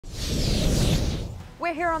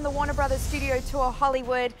we're here on the Warner Brothers Studio Tour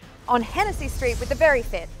Hollywood on Hennessy Street with the very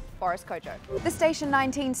fit Boris Kodjoe. The Station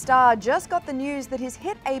 19 star just got the news that his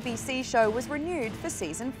hit ABC show was renewed for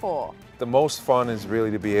season 4. The most fun is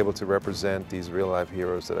really to be able to represent these real-life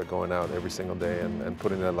heroes that are going out every single day and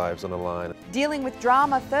putting their lives on the line. Dealing with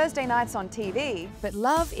drama Thursday nights on TV. But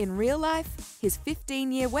love in real life, his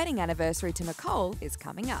 15-year wedding anniversary to Nicole is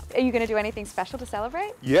coming up. Are you going to do anything special to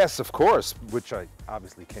celebrate? Yes, of course, which I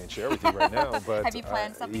obviously can't share with you right now. But have you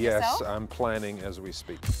planned something yes, yourself? Yes, I'm planning as we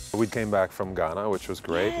speak. We came back from Ghana, which was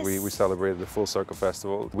great. Yes. We celebrated the Full Circle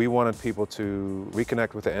Festival. We wanted people to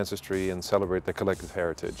reconnect with their ancestry and celebrate their collective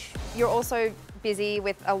heritage. You're also busy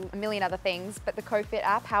with a million other things, but the CoFit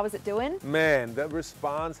app, how is it doing? Man, the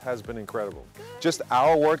response has been incredible. Just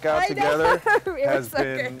our workout together has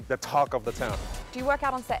been the talk of the town. Do you work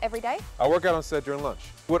out on set every day? I work out on set during lunch.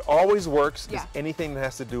 What always works is Yeah. anything that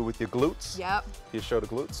has to do with your glutes. Yep. You show the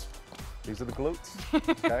glutes. These are the glutes,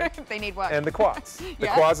 okay? They need work. And the quads. The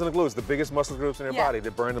Yeah. quads and the glutes, the biggest muscle groups in your Yeah. body. They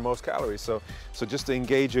burn the most calories. So just to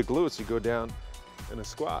engage your glutes, you go down in a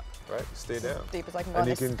squat, right? Stay down. Deep as I can go And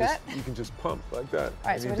in you this can skirt. you can just pump like that. All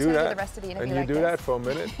right, and so you we're do just gonna do that, the rest of the interview and you like do this. that for a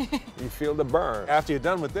minute. You feel the burn. After you're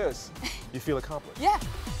done with this, you feel accomplished. Yeah.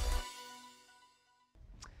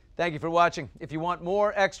 Thank you for watching. If you want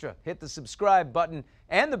more extra, hit the subscribe button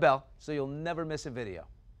and the bell so you'll never miss a video.